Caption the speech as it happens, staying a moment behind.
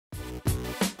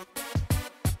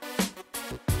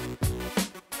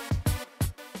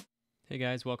Hey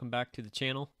guys, welcome back to the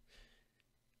channel.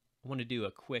 I want to do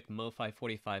a quick MOFI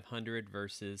 4500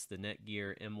 versus the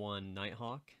Netgear M1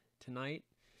 Nighthawk tonight.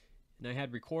 And I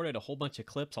had recorded a whole bunch of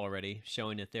clips already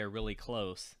showing that they're really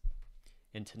close.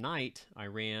 And tonight I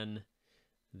ran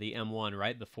the M1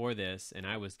 right before this and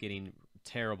I was getting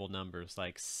terrible numbers,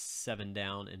 like 7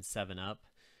 down and 7 up.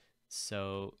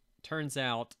 So turns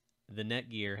out the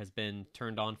Netgear has been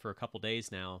turned on for a couple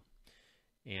days now,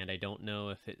 and I don't know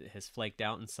if it has flaked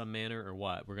out in some manner or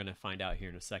what. We're going to find out here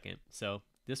in a second. So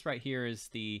this right here is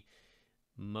the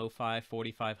MOFI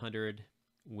 4500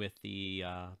 with the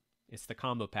it's the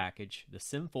combo package, the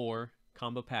Sim4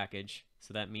 combo package.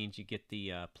 So that means you get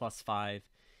the +5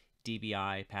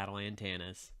 dBi paddle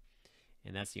antennas,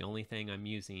 and that's the only thing I'm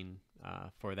using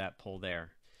for that pole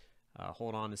there.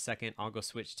 Hold on a second, I'll go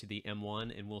switch to the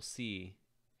M1 and we'll see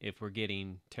if we're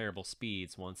getting terrible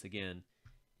speeds once again.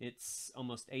 It's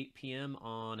almost 8 p.m.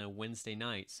 on a Wednesday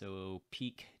night, so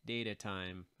peak data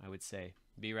time, I would say.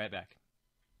 Be right back.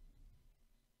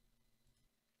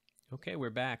 Okay, we're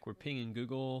back. We're pinging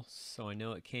Google, so I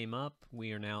know it came up.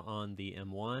 We are now on the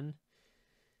M1.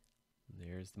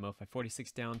 There's the MOFI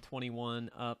 46 down, 21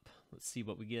 up. Let's see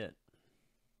what we get.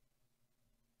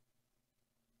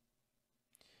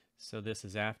 So this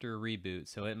is after a reboot,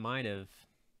 so it might have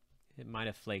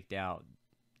flaked out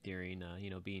during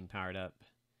being powered up.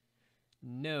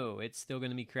 No, it's still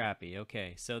going to be crappy.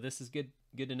 Okay, so this is good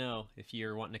to know if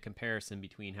you're wanting a comparison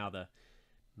between how the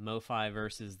MOFI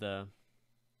versus the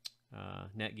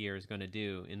Netgear is going to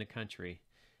do in the country.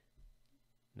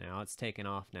 Now it's taken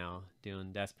off now,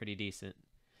 that's pretty decent.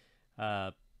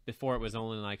 Before it was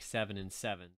only like 7 and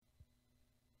 7.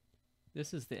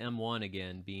 This is the M1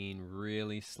 again, being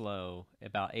really slow,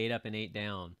 about 8 up and 8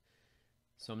 down.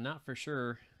 So I'm not for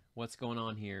sure what's going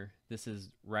on here. This is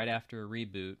right after a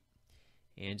reboot.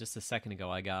 And just a second ago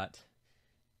I got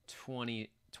 20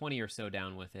 or so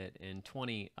down with it and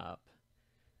 20 up.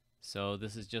 So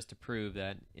this is just to prove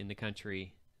that in the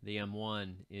country the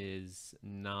M1 is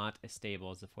not as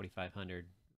stable as the 4500.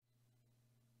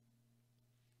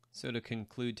 So to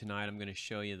conclude tonight, I'm going to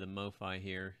show you the MOFI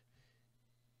here.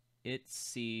 It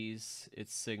sees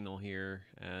its signal here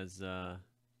as -90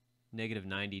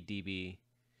 dB,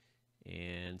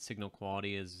 and signal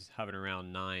quality is hovering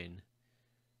around 9.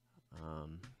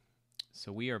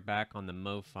 So we are back on the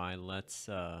MOFI.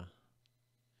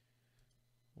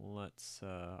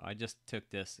 I just took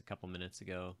this a couple minutes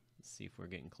ago. Let's see if we're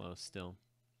getting close still.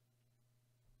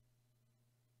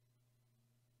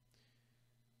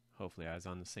 Hopefully I was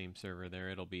on the same server there.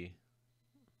 It'll be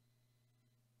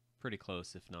pretty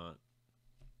close if not.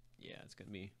 Yeah, it's gonna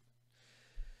be.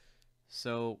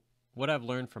 So what I've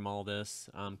learned from all this,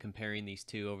 comparing these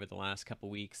two over the last couple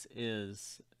weeks,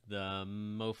 is the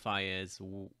MOFI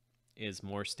is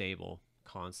more stable,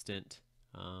 constant.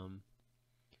 The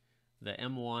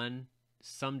M1,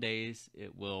 some days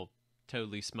it will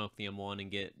totally smoke the M1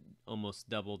 and get almost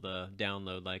double the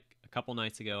download. Like a couple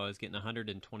nights ago I was getting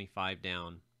 125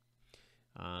 down.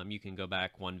 You can go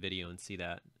back one video and see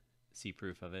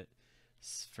proof of it.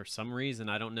 For some reason,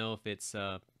 I don't know if it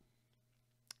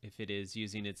is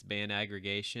using its band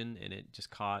aggregation and it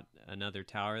just caught another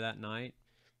tower that night.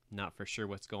 Not for sure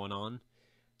what's going on.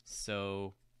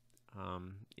 So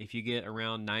if you get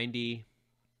around 90,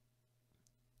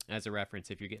 as a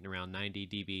reference, if you're getting around 90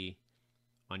 dB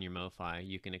on your MOFI,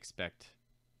 you can expect,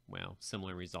 well,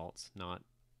 similar results. Not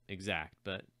exact,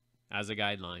 but as a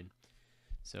guideline.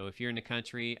 So if you're in the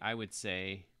country, I would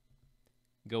say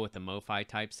go with the MOFI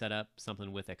type setup,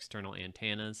 something with external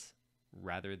antennas,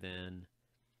 rather than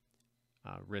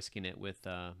risking it with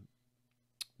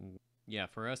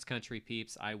for us country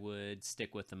peeps, I would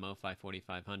stick with the MOFI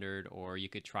 4500, or you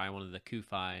could try one of the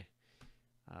Kufi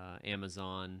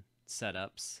Amazon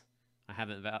setups. I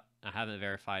haven't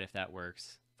verified if that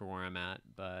works for where I'm at,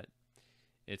 but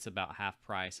it's about half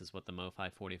price is what the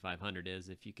MOFI 4500 is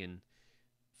if you can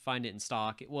find it in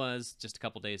stock. It was just a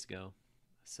couple days ago.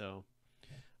 So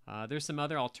there's some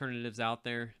other alternatives out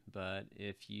there, but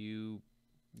if you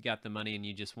got the money and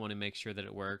you just want to make sure that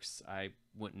it works, I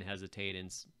wouldn't hesitate in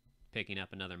picking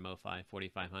up another MOFI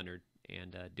 4500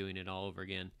 and doing it all over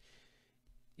again.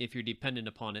 If you're dependent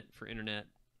upon it for internet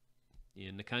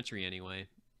in the country anyway.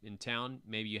 In town,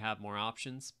 maybe you have more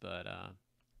options, but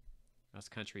us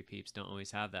country peeps don't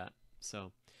always have that.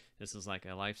 So this is like a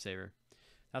lifesaver.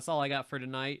 That's all I got for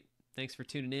tonight. Thanks for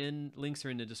tuning in. Links are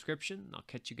in the description. I'll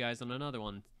catch you guys on another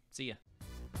one. See ya.